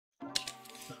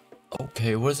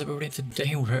Okay, what's up everybody?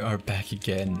 Today we are back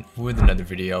again with another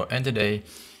video, and today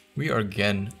we are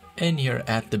again in here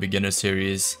at the beginner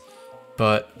series,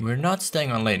 but we're not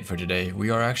staying on late for today. We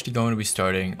are actually going to be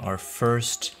starting our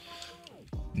first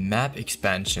map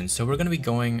expansion. So we're going to be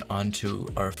going on to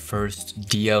our first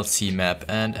DLC map,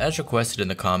 and as requested in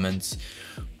the comments,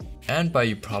 and by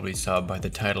you probably saw by the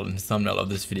title and thumbnail of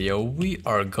this video, we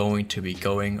are going to be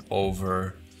going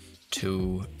over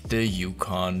to the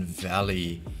Yukon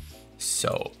Valley.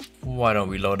 So why don't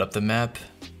we load up the map,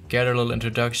 get a little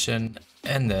introduction,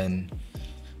 and then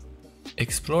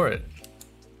explore it.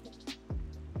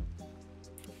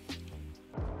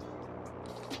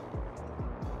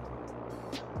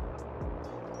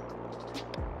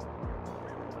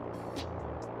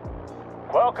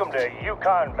 Welcome to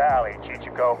Yukon Valley,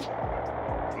 Kinsko.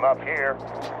 From up here,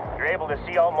 you're able to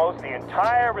see almost the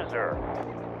entire reserve.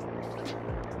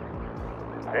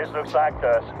 This looks like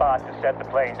the spot to set the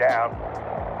plane down.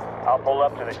 I'll pull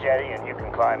up to the jetty and you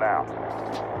can climb out.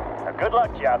 Now, good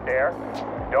luck to you out there.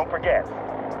 Don't forget,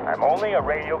 I'm only a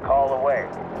radio call away.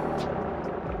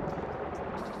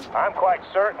 I'm quite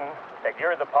certain that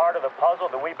you're the part of the puzzle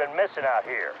that we've been missing out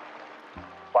here.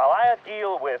 While I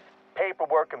deal with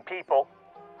paperwork and people,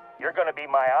 you're going to be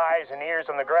my eyes and ears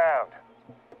on the ground.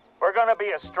 We're going to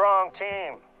be a strong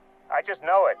team. I just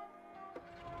know it.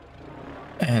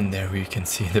 And there we can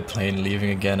see the plane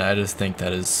leaving again. I just think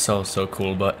that is so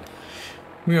cool. But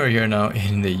we are here now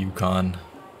in the Yukon,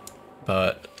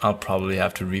 but I'll probably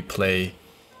have to replay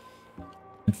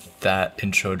that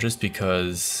intro just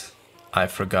because I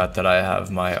forgot that I have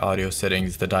my audio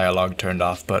settings, the dialogue turned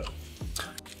off. But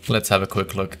let's have a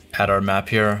quick look at our map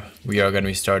here. We are going to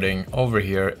be starting over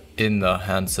here in the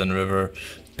Hansen River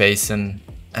Basin,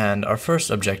 and our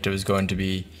first objective is going to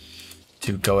be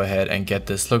to go ahead and get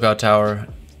this lookout tower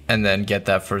and then get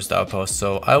that first outpost.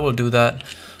 So I will do that.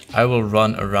 I will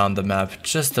run around the map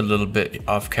just a little bit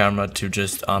off camera to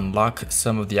just unlock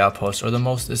some of the outposts, or the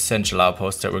most essential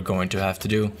outposts that we're going to have to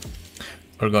do.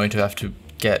 We're going to have to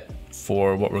get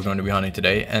for what we're going to be hunting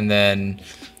today, and then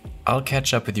I'll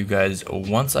catch up with you guys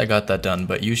once I got that done.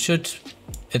 But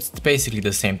it's basically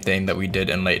the same thing that we did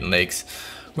in Leighton Lakes.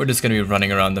 We're just going to be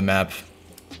running around the map,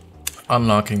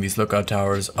 unlocking these lookout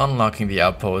towers, unlocking the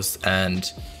outposts,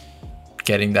 and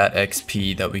getting that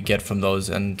XP that we get from those,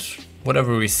 and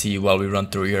whatever we see while we run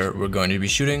through here, we're going to be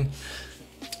shooting.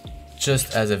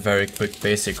 Just as a very quick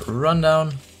basic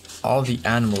rundown, all the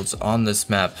animals on this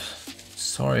map,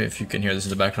 sorry if you can hear this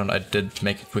in the background, I did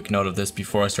make a quick note of this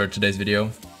before I started today's video.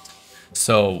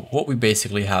 So what we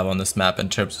basically have on this map in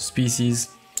terms of species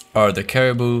are the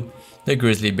caribou, the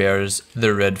grizzly bears,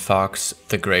 the red fox,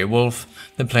 the gray wolf,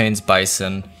 the plains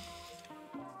bison,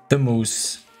 the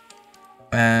moose,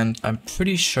 and I'm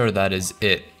pretty sure that is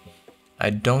it.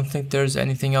 I don't think there's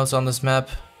anything else on this map,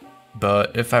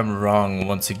 but if I'm wrong,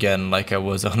 once again, like I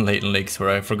was on Leighton Lakes where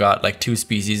I forgot like 2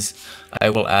 species, I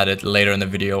will add it later in the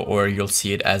video, or you'll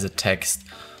see it as a text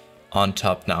on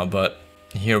top now. But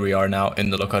here we are now in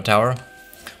the lookout tower.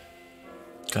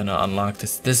 Gonna unlock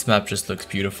this. This map just looks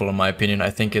beautiful in my opinion. I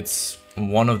think it's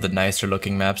one of the nicer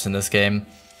looking maps in this game.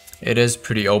 It is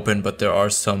pretty open, but there are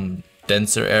some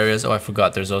denser areas. Oh, I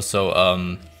forgot there's also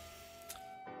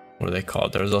what are they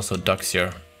called? There's also ducks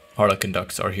here. Harlequin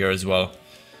ducks are here as well.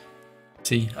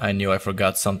 See, I knew I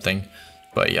forgot something.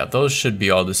 But yeah, those should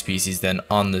be all the species then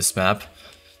on this map.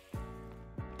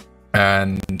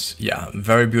 And yeah,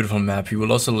 very beautiful map. You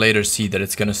will also later see that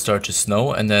it's gonna start to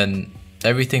snow, and then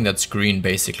everything that's green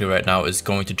basically right now is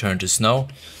going to turn to snow,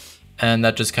 and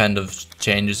that just kind of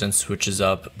changes and switches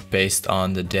up based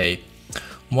on the day.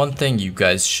 One thing you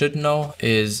guys should know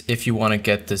is if you want to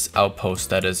get this outpost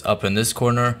that is up in this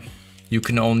corner, you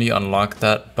can only unlock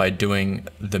that by doing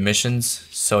the missions.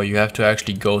 So you have to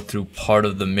actually go through part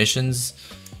of the missions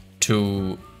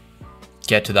to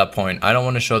get to that point. I don't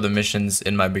want to show the missions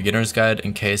in my beginner's guide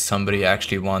in case somebody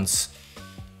actually wants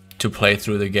to play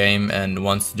through the game and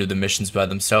wants to do the missions by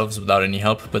themselves without any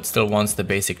help, but still wants the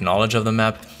basic knowledge of the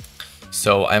map.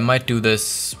 So I might do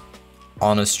this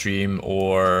on a stream,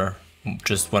 or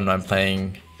just when I'm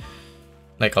playing,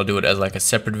 like I'll do it as like a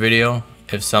separate video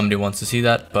if somebody wants to see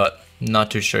that, but not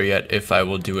too sure yet if I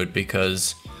will do it,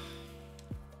 because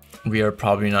we are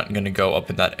probably not going to go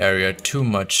up in that area too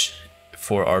much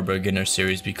for our beginner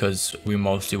series, because we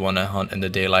mostly want to hunt in the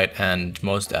daylight, and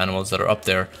most animals that are up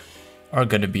there are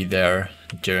going to be there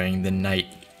during the night.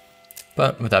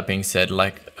 But with that being said,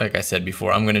 like I said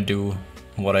before, I'm going to do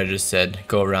what I just said,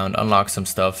 go around, unlock some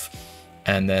stuff,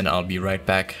 and then I'll be right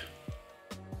back.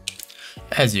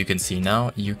 As you can see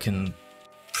now, you can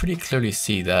pretty clearly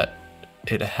see that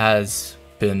it has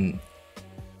been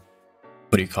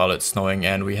what do you call it, snowing,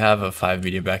 and we have a 5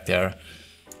 meter back there.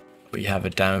 We have a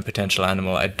diamond potential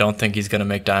animal. I don't think he's gonna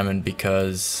make diamond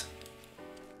because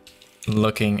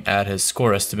looking at his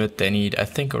score estimate, they need, I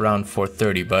think, around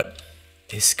 430, but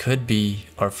this could be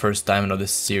our first diamond of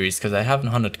this series because I haven't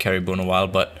hunted caribou in a while,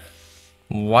 but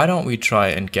why don't we try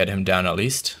and get him down at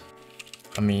least?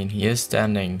 I mean, he is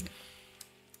standing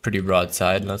pretty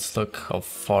broadside. Let's look how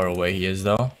far away he is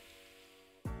though.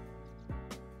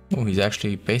 Oh, he's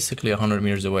actually basically 100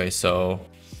 meters away, so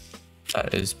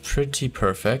that is pretty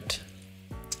perfect.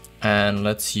 And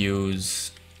let's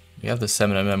use, we have the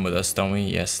 7mm with us, don't we?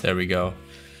 Yes, there we go.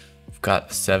 We've got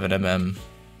 7mm,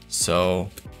 so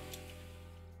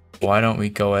why don't we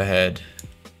go ahead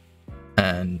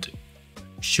and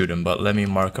shoot him? But let me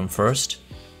mark him first.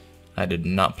 I did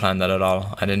not plan that at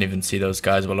all. I didn't even see those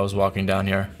guys while I was walking down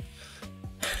here.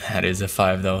 That is a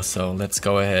 5 though, so let's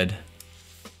go ahead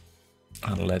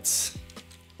and let's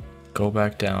go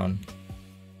back down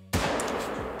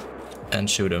and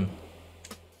shoot him.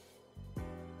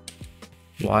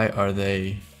 Why are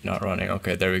they not running?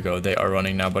 Okay, there we go. They are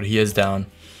running now, but he is down,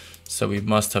 so we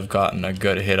must have gotten a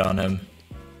good hit on him.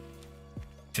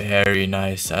 Very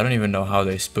nice. I don't even know how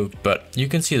they spooked, but you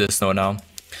can see the snow now.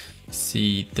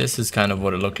 See, this is kind of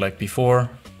what it looked like before,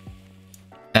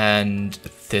 and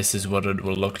this is what it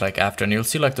will look like after, and you'll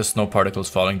see like the snow particles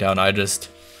falling down. I just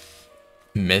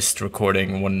missed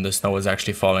recording when the snow was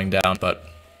actually falling down, but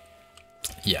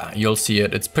yeah, you'll see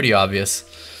it. It's pretty obvious.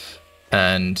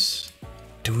 And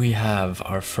do we have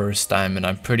our first diamond?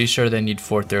 I'm pretty sure they need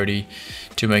 430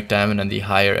 to make diamond, and the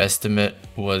higher estimate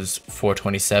was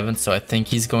 427, so I think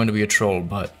he's going to be a troll,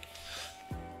 but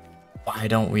why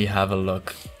don't we have a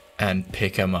look and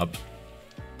pick him up?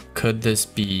 Could this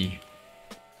be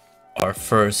our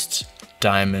first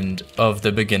diamond of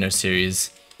the beginner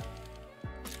series?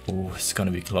 Oh, it's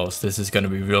gonna be close. This is gonna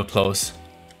be real close.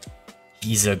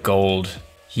 He's a gold.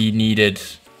 He needed,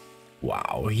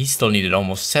 wow, he still needed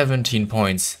almost 17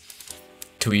 points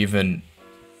to even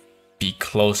be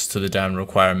close to the diamond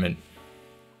requirement.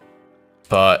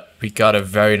 But we got a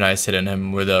very nice hit in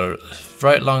him with a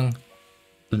right lung,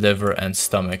 liver, and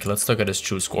stomach. Let's look at his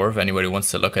true score if anybody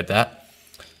wants to look at that.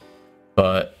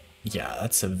 But yeah,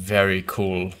 that's a very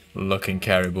cool looking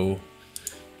caribou.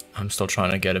 I'm still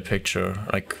trying to get a picture,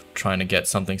 like trying to get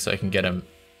something so I can get him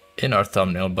in our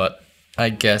thumbnail, but I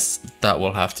guess that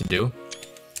will have to do.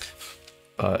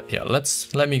 But yeah,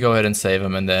 let me go ahead and save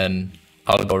him, and then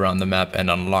I'll go around the map and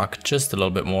unlock just a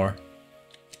little bit more.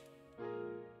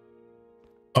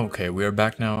 Okay, we are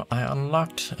back now. I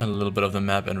unlocked a little bit of the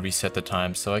map and reset the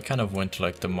time, so I kind of went to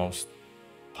like the most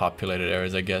populated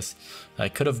areas, I guess. I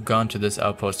could have gone to this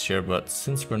outpost here, but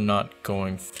since we're not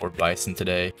going for bison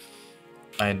today,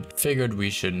 I figured we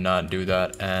should not do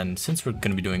that. And since we're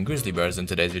going to be doing grizzly bears in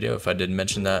today's video, if I did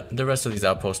mention that, the rest of these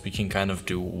outposts we can kind of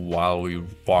do while we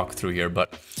walk through here.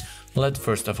 But let's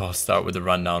first of all start with a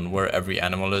rundown where every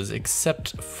animal is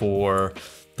except for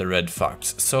the red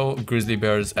fox. So grizzly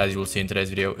bears, as you will see in today's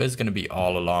video, is going to be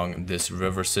all along this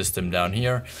river system down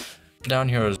here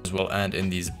as well, and in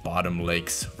these bottom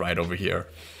lakes right over here.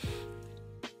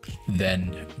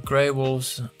 Then gray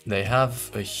wolves, they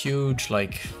have a huge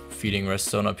like feeding rest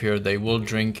zone up here. They will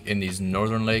drink in these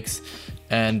northern lakes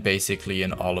and basically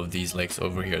in all of these lakes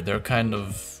over here. They're kind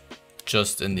of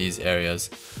just in these areas.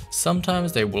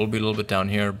 Sometimes they will be a little bit down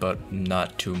here, but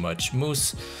not too much.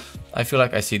 Moose, I feel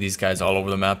like I see these guys all over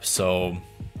the map, so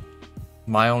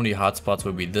my only hotspots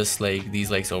would be this lake, these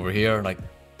lakes over here, like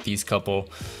these couple.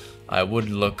 I would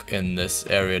look in this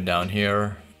area down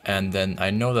here, and then I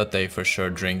know that they for sure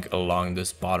drink along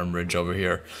this bottom ridge over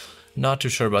here. Not too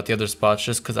sure about the other spots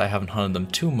just because I haven't hunted them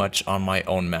too much on my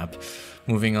own map.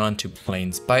 Moving on to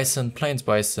plains bison. Plains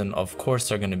bison, of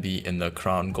course, are going to be in the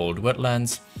Crown Gold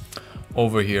wetlands,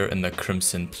 over here in the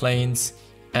Crimson Plains,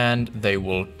 and they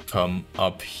will come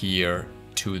up here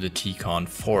to the Yukon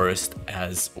forest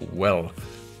as well.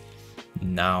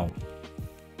 Now,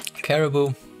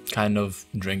 caribou kind of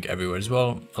drink everywhere as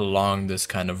well, along this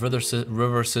kind of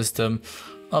river system,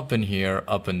 up in here,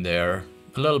 up in there,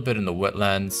 a little bit in the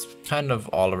wetlands, kind of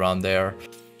all around there.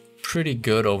 Pretty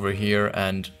good over here,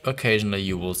 and occasionally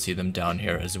you will see them down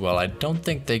here as well. I don't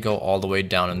think they go all the way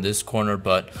down in this corner,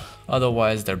 but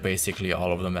otherwise they're basically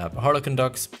all over the map. Harlequin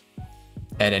ducks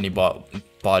at any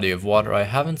body of water. I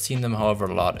haven't seen them, however,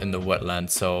 a lot in the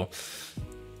wetlands, so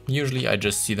usually I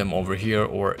just see them over here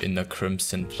or in the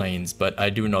Crimson Plains, but I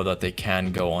do know that they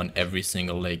can go on every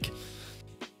single lake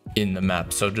in the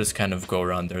map, so just kind of go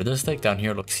around there. This lake down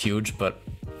here looks huge, but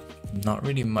not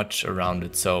really much around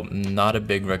it, so not a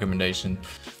big recommendation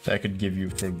that I could give you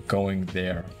for going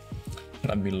there.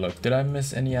 Let me look. Did I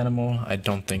miss any animal? I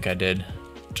don't think I did.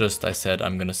 Just I said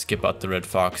I'm gonna skip out the red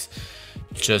fox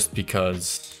just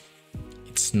because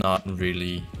it's not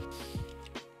really,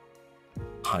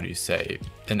 how do you say,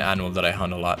 an animal that I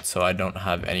hunt a lot, so I don't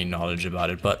have any knowledge about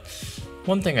it. But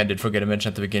one thing I did forget to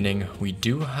mention at the beginning, we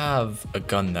do have a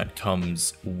gun that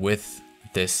comes with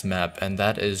this map, and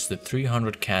that is the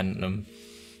 300 Cannon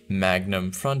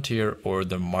Magnum Frontier, or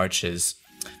the Marches.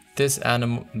 This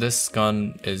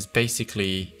gun is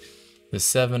basically the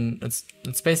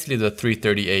it's basically the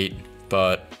 338,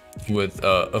 but with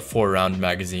a 4-round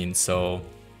magazine, so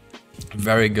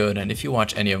very good. And if you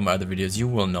watch any of my other videos, you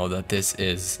will know that this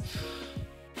is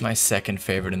my second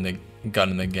favorite in the gun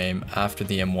in the game after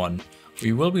the M1.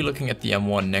 We will be looking at the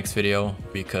M1 next video,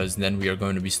 because then we are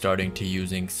going to be starting to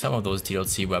using some of those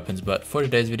DLC weapons. But for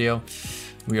today's video,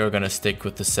 we are going to stick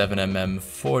with the 7mm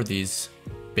for these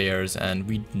bears, and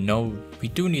we know we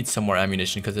do need some more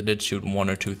ammunition because I did shoot 1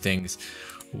 or 2 things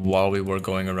while we were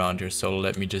going around here. So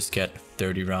let me just get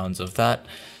 30 rounds of that,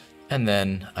 and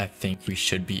then I think we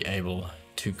should be able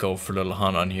to go for a little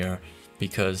hunt on here,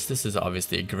 because this is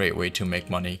obviously a great way to make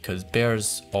money, because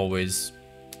bears always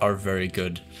are very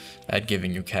good at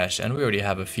giving you cash. And we already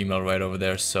have a female right over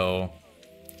there, so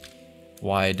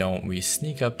why don't we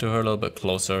sneak up to her a little bit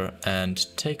closer and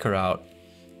take her out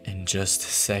in just a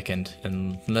second,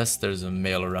 unless there's a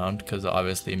male around, because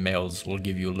obviously males will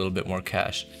give you a little bit more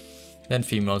cash than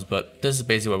females. But this is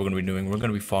basically what we're going to be doing. We're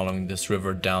going to be following this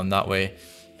river down that way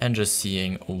and just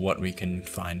seeing what we can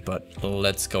find. But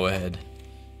let's go ahead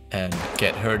and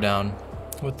get her down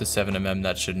with the 7mm.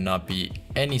 That should not be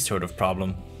any sort of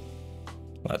problem.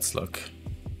 Let's look.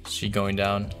 Is she going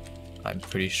down? I'm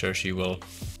pretty sure she will.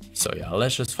 So yeah,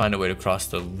 let's just find a way to cross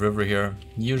the river here.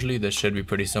 Usually this should be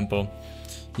pretty simple.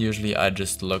 Usually I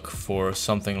just look for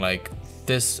something like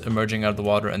this emerging out of the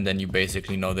water, and then you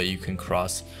basically know that you can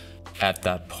cross at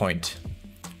that point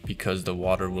because the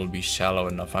water will be shallow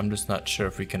enough. I'm just not sure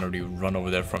if we can already run over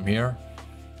there from here,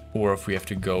 or if we have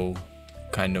to go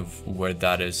kind of where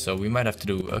that is. So we might have to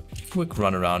do a quick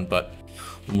run around. But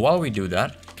while we do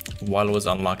that, while I was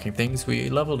unlocking things, we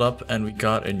leveled up and we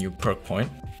got a new perk point,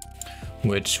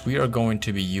 which we are going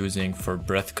to be using for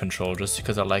breath control, just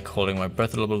because I like holding my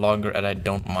breath a little bit longer, and I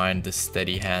don't mind the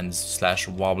steady hands slash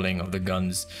wobbling of the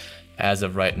guns as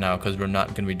of right now, because we're not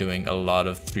going to be doing a lot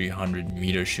of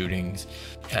 300-meter shootings,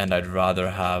 and I'd rather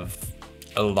have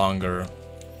a longer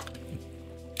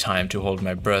time to hold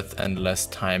my breath and less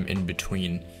time in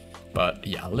between. But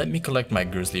yeah, let me collect my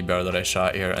grizzly bear that I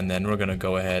shot here, and then we're gonna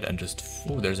go ahead and just,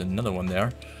 oh, there's another one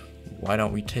there. Why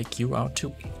don't we take you out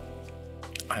too?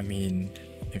 I mean,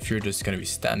 if you're just gonna be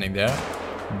standing there,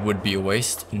 would be a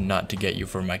waste not to get you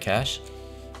for my cash.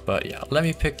 But yeah, let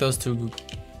me pick those 2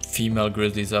 female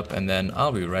grizzlies up, and then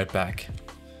I'll be right back.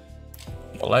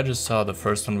 Well, I just saw the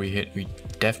first one we hit. We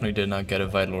definitely did not get a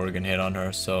vital organ hit on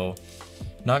her, so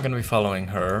not gonna be following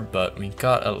her, but we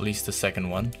got at least the second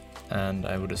one. And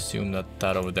I would assume that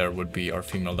that over there would be our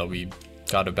female that we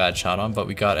got a bad shot on, but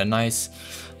we got a nice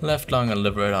left lung and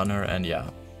liver hit on her. And yeah,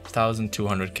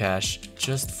 1,200 cash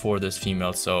just for this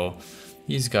female. So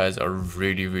these guys are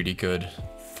really good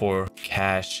for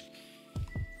cash,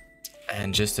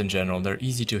 and just in general, they're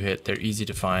easy to hit, they're easy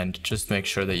to find. Just make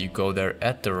sure that you go there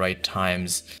at the right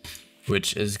times,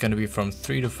 which is going to be from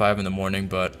 3 to 5 in the morning.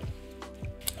 But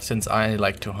since I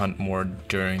like to hunt more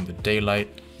during the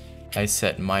daylight, I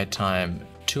set my time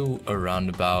to around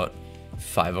about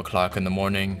 5 o'clock in the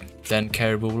morning. Then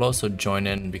caribou will also join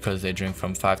in because they drink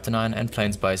from 5 to 9, and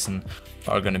plains bison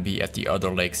are going to be at the other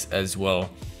lakes as well,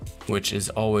 which is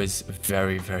always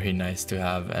very nice to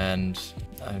have. And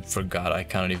I forgot, I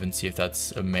can't even see if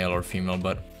that's a male or female,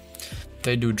 but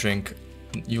they do drink.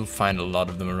 You'll find a lot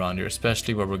of them around here,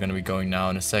 especially where we're going to be going now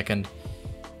in a second.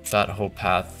 That whole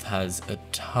path has a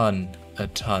ton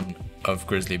of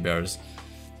grizzly bears.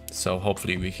 So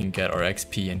hopefully we can get our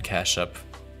XP and cash up.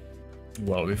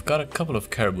 Well, we've got a couple of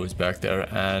caribous back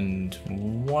there, and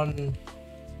 1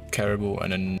 caribou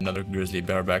and another grizzly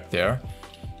bear back there.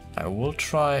 I will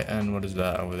try, and what is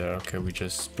that over there? Okay, we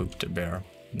just spooked a bear.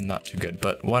 Not too good,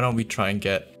 but why don't we try and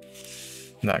get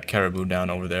that caribou down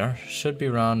over there? Should be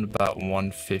around about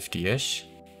 150-ish.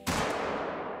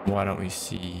 Why don't we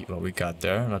see what we got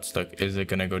there? Let's look. Is it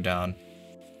gonna go down?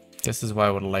 This is why I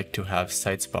would like to have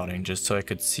sight spotting, just so I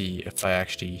could see if I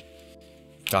actually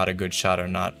got a good shot or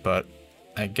not. But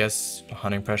I guess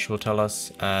hunting pressure will tell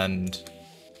us, and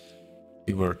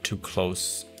we were too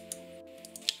close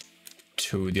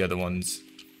to the other ones.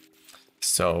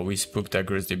 So we spooked that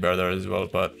grizzly bear there as well,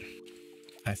 but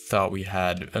I thought we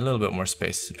had a little bit more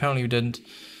space. Apparently we didn't.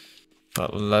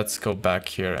 But let's go back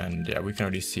here, and yeah, we can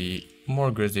already see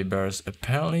more grizzly bears.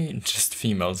 Apparently just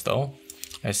females though.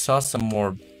 I saw some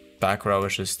more back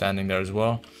rawishes standing there as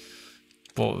well.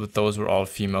 But those were all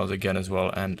females again as well,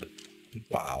 and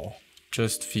wow.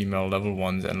 Just female level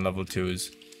 1s and level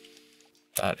 2s.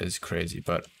 That is crazy,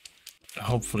 but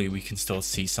hopefully we can still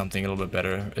see something a little bit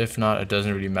better. If not, it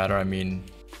doesn't really matter. I mean,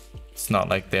 it's not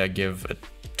like they give a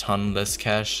ton less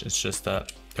cash. It's just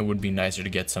that it would be nicer to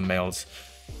get some males.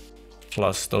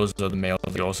 Plus, those are the males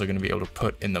you're also going to be able to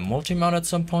put in the multi-mount at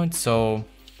some point. So,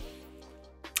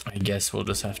 I guess we'll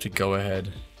just have to go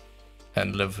ahead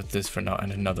and live with this for now.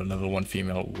 And another level 1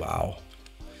 female. Wow.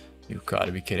 You've got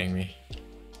to be kidding me.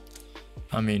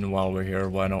 I mean, while we're here,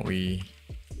 why don't we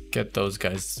get those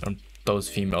guys, or those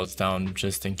females down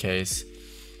just in case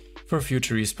for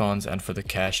future respawns and for the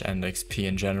cash and XP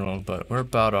in general. But we're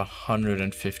about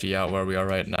 150 out where we are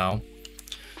right now.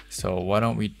 So why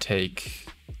don't we take...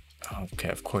 Okay,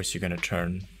 of course you're gonna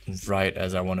turn right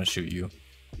as I want to shoot you.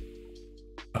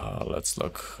 Let's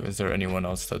look. Is there anyone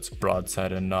else that's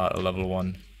broadside and not a level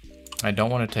 1? I don't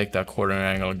want to take that quarter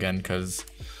angle again because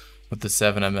with the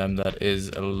 7mm that is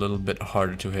a little bit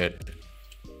harder to hit.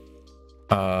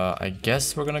 I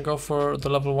guess we're gonna go for the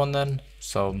level 1 then.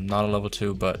 So not a level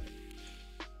 2, but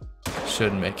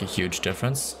should make a huge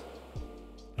difference.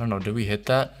 I don't know, did we hit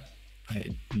that?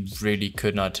 I really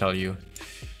could not tell you.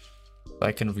 If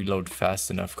I can reload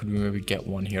fast enough, could we maybe get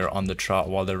one here on the trot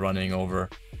while they're running over?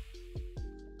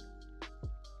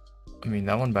 I mean,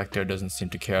 that one back there doesn't seem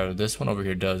to care. This one over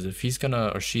here does. If he's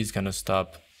gonna or she's gonna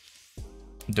stop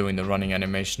doing the running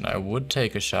animation, I would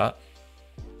take a shot.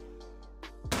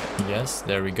 Yes,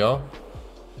 there we go.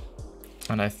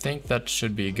 And I think that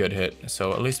should be a good hit.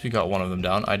 So at least we got one of them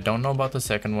down. I don't know about the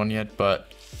second one yet,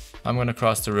 but I'm gonna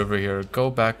cross the river here,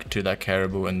 go back to that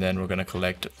caribou, and then we're gonna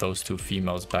collect those 2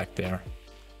 females back there.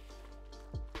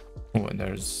 Oh, and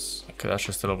there's... Okay, that's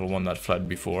just the level 1 that fled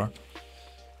before.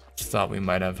 Thought we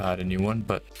might have had a new one,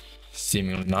 but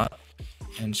seemingly not.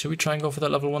 And should we try and go for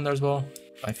that level 1 there as well?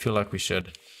 I feel like we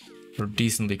should. We're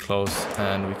decently close,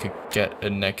 and we could get a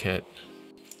neck hit.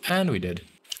 And we did.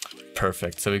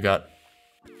 Perfect. So we got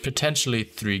potentially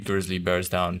 3 grizzly bears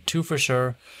down. 2 for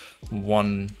sure.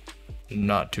 1...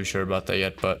 Not too sure about that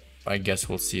yet, but I guess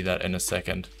we'll see that in a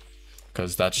second,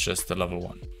 because that's just the level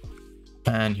 1.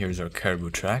 And here's our caribou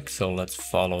track, so let's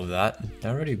follow that.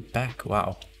 They're already back.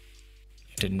 Wow.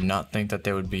 Did not think that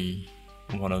there would be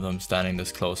one of them standing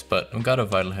this close, but we got a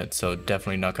vital hit, so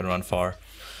definitely not gonna run far.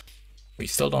 We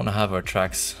still don't have our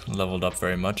tracks leveled up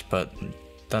very much, but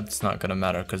that's not gonna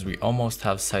matter because we almost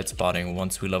have sight spotting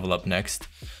once we level up next.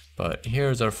 But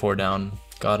here's our 4 down.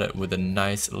 Got it with a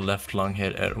nice left lung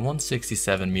hit at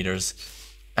 167 meters.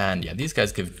 And yeah, these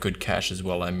guys give good cash as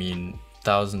well. I mean,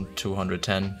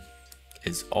 1,210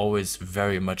 is always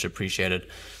very much appreciated.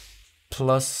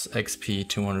 Plus XP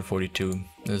 242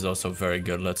 is also very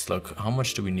good. Let's look. How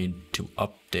much do we need to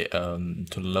update,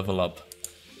 to level up?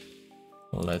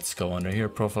 Let's go under here,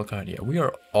 profile card. Yeah, we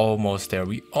are almost there.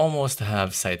 We almost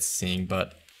have sightseeing,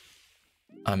 but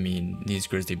I mean, these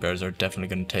grizzly bears are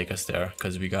definitely going to take us there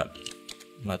because we got...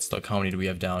 Let's look, how many do we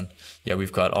have down? Yeah,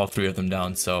 we've got all 3 of them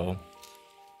down, so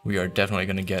we are definitely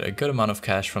going to get a good amount of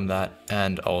cash from that,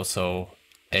 and also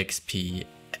XP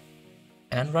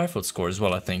and rifle score as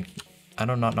well, I think. I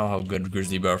do not know how good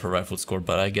grizzly bear for rifle score,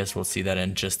 but I guess we'll see that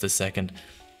in just a second.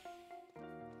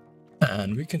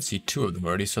 And we can see 2 of them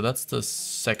already, so that's the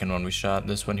second one we shot.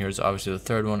 This one here is obviously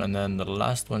the 3rd one, and then the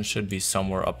last one should be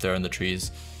somewhere up there in the trees.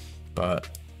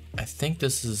 But I think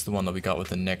this is the one that we got with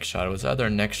the neck shot. It was either a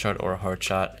neck shot or a heart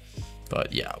shot.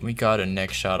 But yeah, we got a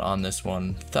neck shot on this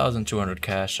one. 1,200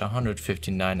 cash,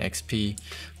 159 XP.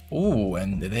 Ooh,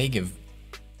 and they give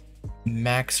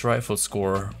max rifle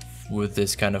score with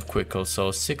this kind of quick kill. So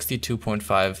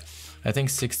 62.5. I think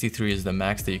 63 is the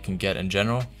max that you can get in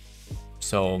general.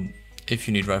 So if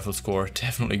you need rifle score,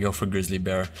 definitely go for grizzly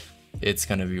bear. It's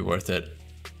gonna be worth it.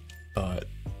 But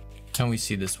can we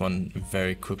see this one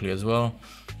very quickly as well?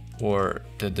 Or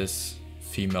did this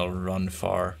female run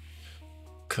far?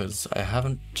 Because I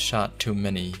haven't shot too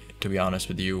many, to be honest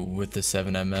with you, with the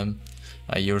 7mm.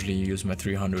 I usually use my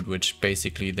 300, which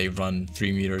basically they run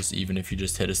 3 meters even if you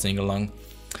just hit a single lung.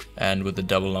 And with the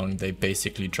double lung, they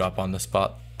basically drop on the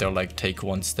spot. They'll like take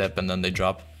 1 step and then they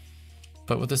drop.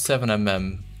 But with the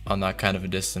 7mm on that kind of a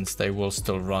distance, they will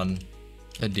still run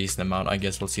a decent amount. I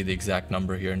guess we'll see the exact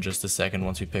number here in just a second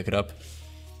once we pick it up.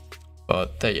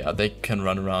 But they can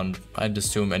run around, I'd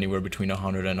assume, anywhere between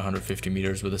 100 and 150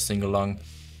 meters with a single lung.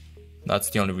 That's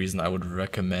the only reason I would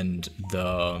recommend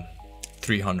the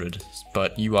 300.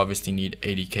 But you obviously need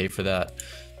 80k for that.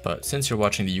 But since you're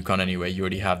watching the Yukon anyway, you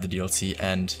already have the DLC,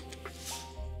 and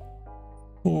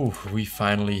ooh, we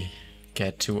finally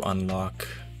get to unlock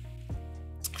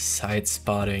side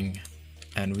spotting,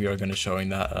 and we are going to showing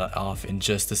that off in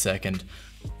just a second.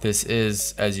 This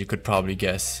is, as you could probably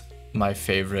guess, my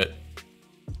favorite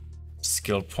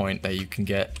skill point that you can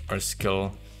get, or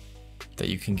skill that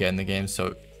you can get in the game.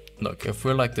 So look, if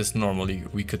we're like this normally,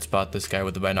 we could spot this guy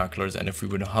with the binoculars, and if we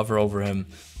would hover over him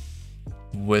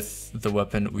with the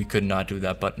weapon, we could not do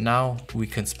that. But now we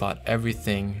can spot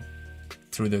everything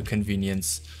through the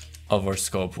convenience of our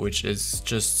scope, which is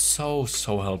just so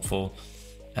helpful,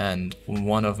 and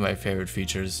one of my favorite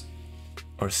features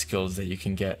or skills that you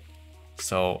can get.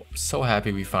 So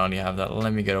happy we finally have that.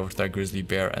 Let me get over to that grizzly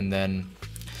bear, and then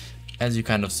as you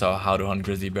kind of saw how to hunt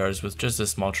grizzly bears with just a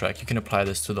small track, you can apply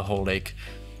this to the whole lake.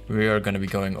 We are going to be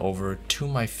going over to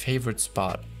my favorite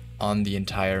spot on the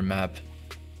entire map,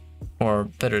 or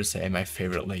better to say my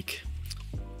favorite lake.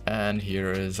 And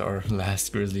here is our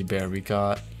last grizzly bear. We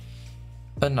got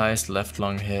a nice left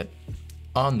lung hit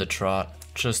on the trot,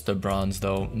 just a bronze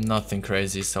though, nothing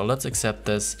crazy. So let's accept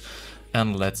this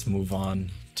and let's move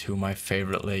on to my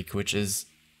favorite lake, which is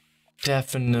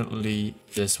definitely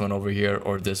this one over here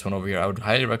or this one over here. I would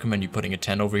highly recommend you putting a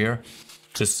tent over here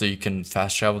just so you can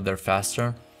fast travel there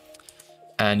faster.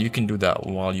 And you can do that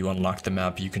while you unlock the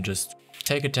map. You can just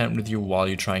take a tent with you while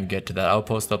you try and get to that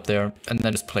outpost up there, and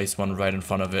then just place one right in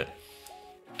front of it.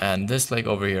 And this lake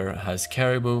over here has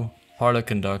caribou,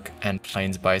 harlequin duck, and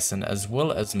plains bison, as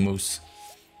well as moose.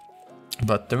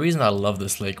 But the reason I love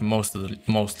this lake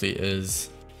mostly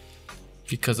is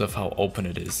because of how open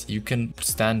it is. You can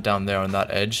stand down there on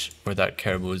that edge where that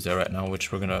caribou is there right now,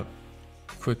 which we're gonna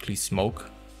quickly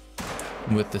smoke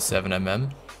with the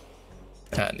 7mm.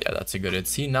 And yeah, that's a good hit.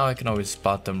 See, now I can always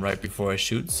spot them right before I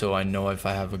shoot, so I know if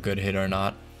I have a good hit or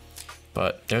not.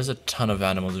 But there's a ton of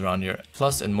animals around here.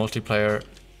 Plus, in multiplayer,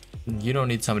 you don't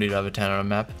need somebody to have a tent on a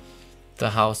map. The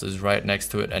house is right next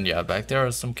to it, and yeah, back there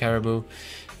are some caribou.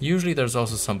 Usually there's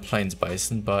also some plains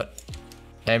bison, but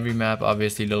every map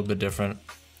obviously a little bit different.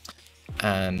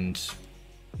 And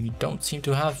we don't seem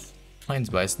to have plains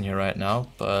bison here right now,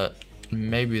 but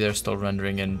maybe they're still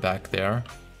rendering in back there.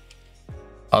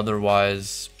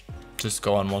 Otherwise, just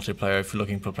go on multiplayer if you're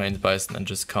looking for plains bison and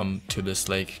just come to this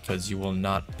lake, because you will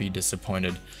not be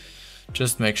disappointed.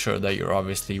 Just make sure that you're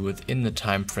obviously within the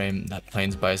time frame that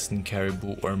plains bison,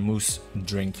 caribou, or moose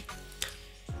drink.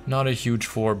 Not a huge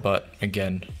 4, but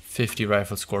again, 50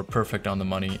 rifle score, perfect on the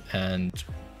money, and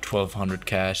 1200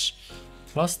 cash.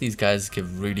 Plus these guys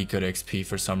give really good XP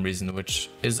for some reason, which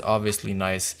is obviously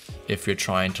nice if you're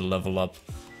trying to level up,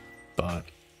 but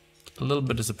a little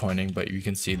bit disappointing. But you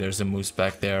can see there's a moose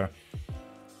back there.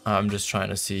 I'm just trying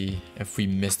to see if we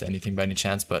missed anything by any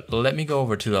chance, but let me go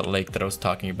over to that lake that I was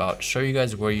talking about, show you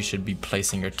guys where you should be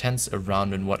placing your tents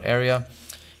around in what area,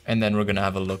 and then we're gonna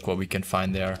have a look what we can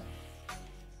find there.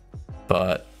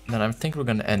 But then I think we're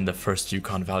gonna end the first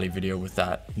Yukon Valley video with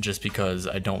that, just because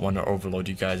I don't want to overload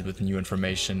you guys with new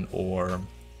information or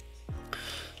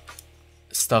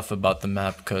stuff about the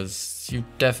map, because you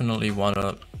definitely want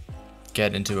to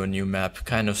get into a new map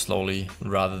kind of slowly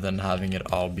rather than having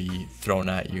it all be thrown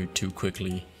at you too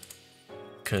quickly,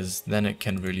 because then it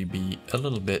can really be a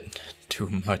little bit too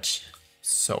much.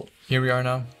 So here we are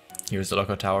now. Here's the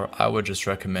lookout tower. I would just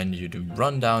recommend you to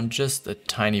run down just a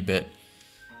tiny bit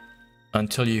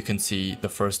until you can see the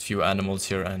first few animals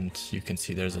here, and you can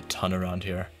see there's a ton around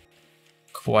here.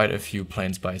 Quite a few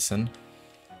plains bison.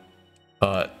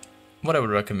 But what I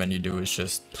would recommend you do is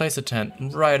just place a tent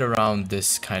right around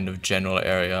this kind of general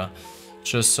area,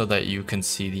 just so that you can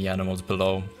see the animals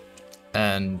below.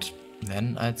 And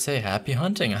then I'd say happy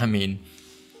hunting. I mean,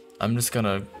 I'm just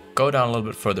gonna go down a little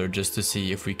bit further just to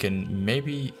see if we can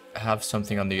maybe have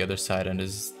something on the other side. And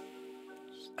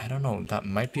I don't know, that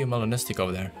might be a melanistic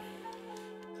over there.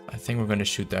 I think we're gonna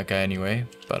shoot that guy anyway,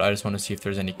 but I just want to see if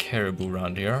there's any caribou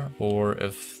around here, or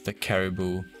if the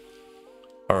caribou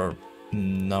are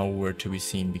nowhere to be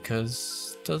seen,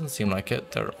 because it doesn't seem like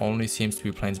it. There only seems to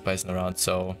be plains bison around.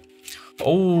 So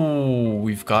oh,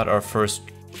 we've got our first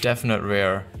definite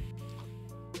rare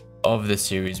of this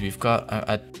series. We've got,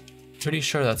 I'm pretty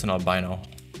sure that's an albino,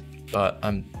 but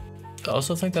I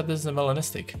also think that this is a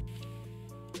melanistic.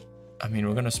 I mean,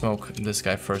 we're gonna smoke this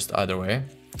guy first either way,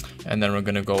 and then we're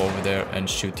gonna go over there and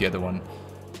shoot the other one.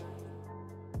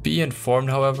 Be informed,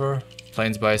 however,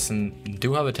 plains bison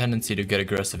do have a tendency to get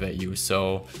aggressive at you,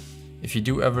 so if you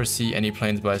do ever see any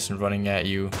plains bison running at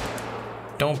you,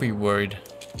 don't be worried,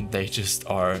 they just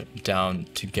are down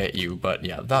to get you. But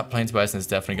yeah, that plains bison is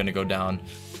definitely going to go down.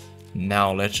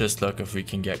 Now let's just look if we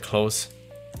can get close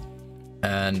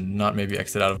and not maybe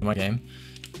exit out of my game,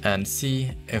 and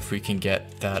see if we can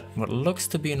get that what looks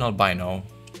to be an albino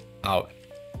out.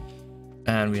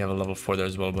 And we have a level 4 there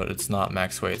as well, but it's not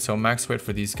max weight. So max weight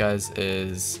for these guys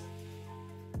is,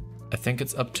 I think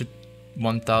it's up to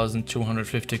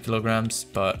 1,250 kilograms,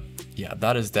 but yeah,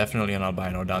 that is definitely an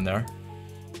albino down there.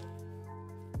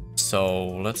 So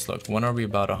let's look, when are we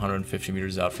about 150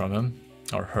 meters out from him,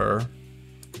 or her?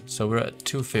 So we're at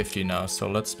 250 now, so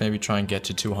let's maybe try and get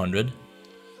to 200.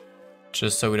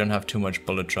 Just so we don't have too much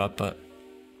bullet drop, but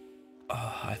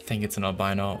I think it's an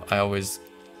albino. I always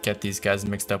get these guys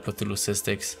mixed up with the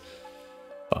leucistics,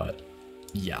 but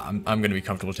yeah, I'm gonna be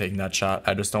comfortable taking that shot.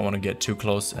 I just don't want to get too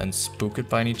close and spook it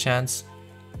by any chance.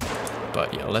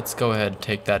 But yeah, let's go ahead and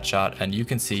take that shot, and you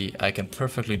can see I can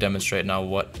perfectly demonstrate now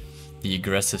what the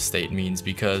aggressive state means,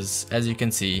 because as you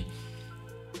can see,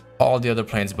 all the other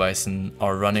plains bison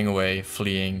are running away,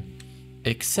 fleeing,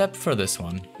 except for this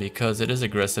one, because it is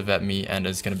aggressive at me and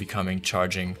is going to be coming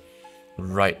charging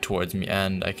right towards me.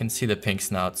 And I can see the pink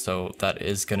snout, so that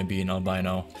is going to be an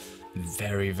albino.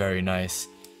 Very, very nice.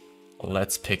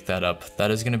 Let's pick that up.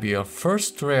 That is going to be our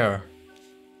first rare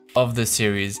of the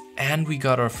series, and we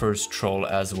got our first troll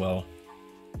as well,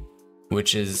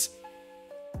 which is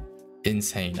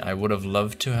insane. I would have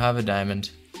loved to have a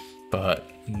diamond, but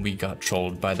we got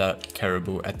trolled by that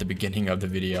caribou at the beginning of the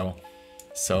video,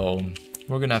 so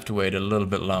we're gonna have to wait a little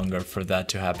bit longer for that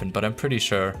to happen. But I'm pretty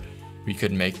sure we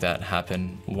could make that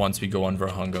happen once we go on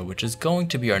Virunga, which is going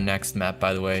to be our next map,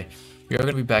 by the way. We are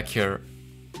gonna be back here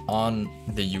on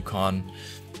the Yukon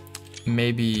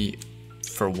maybe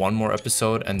for one more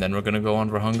episode, and then we're gonna go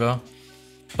on Virunga.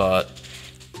 But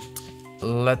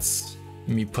let's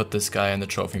me put this guy in the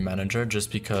trophy manager,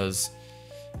 just because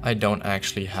I don't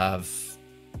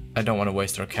want to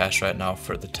waste our cash right now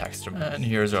for the taxidermy. And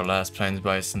here's our last plains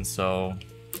bison, so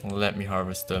let me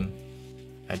harvest them.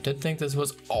 I did think this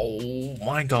was, oh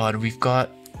my god, we've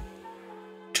got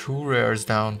 2 rares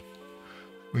down.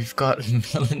 We've got a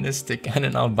melanistic and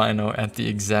an albino at the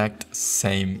exact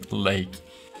same lake.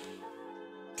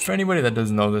 For anybody that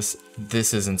doesn't know this,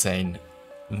 this is insane.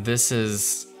 This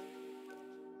is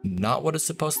not what is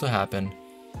supposed to happen,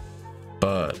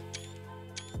 but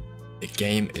the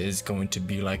game is going to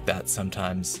be like that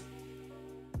sometimes.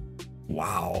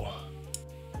 Wow.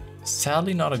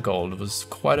 Sadly not a gold. It was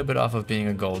quite a bit off of being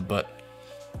a gold, but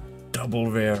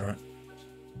double rare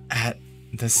at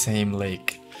the same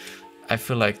lake. I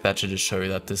feel like that should just show you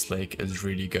that this lake is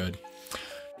really good.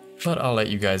 But I'll let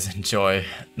you guys enjoy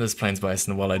this plains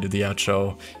bison while I do the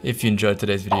outro. If you enjoyed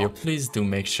today's video, please do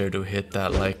make sure to hit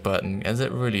that like button, as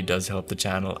it really does help the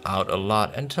channel out a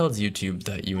lot and tells YouTube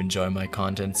that you enjoy my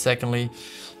content. Secondly,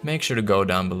 make sure to go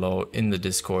down below in the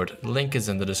Discord. Link is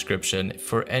in the description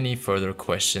for any further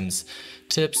questions,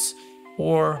 tips,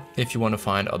 or if you want to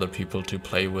find other people to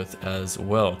play with as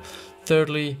well.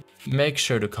 Thirdly, make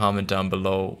sure to comment down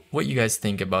below what you guys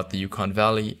think about the Yukon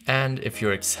Valley, and if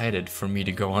you're excited for me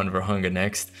to go on Virunga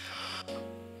next.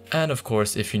 And of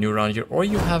course, if you're new around here or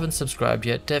you haven't subscribed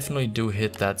yet, definitely do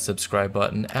hit that subscribe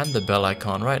button and the bell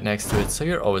icon right next to it, so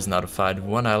you're always notified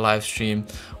when I live stream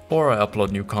or I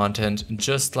upload new content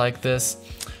just like this.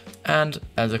 And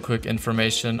as a quick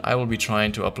information, I will be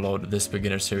trying to upload this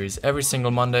beginner series every single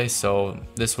Monday, so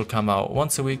this will come out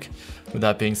once a week. With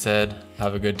that being said,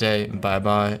 have a good day, bye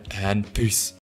bye, and peace.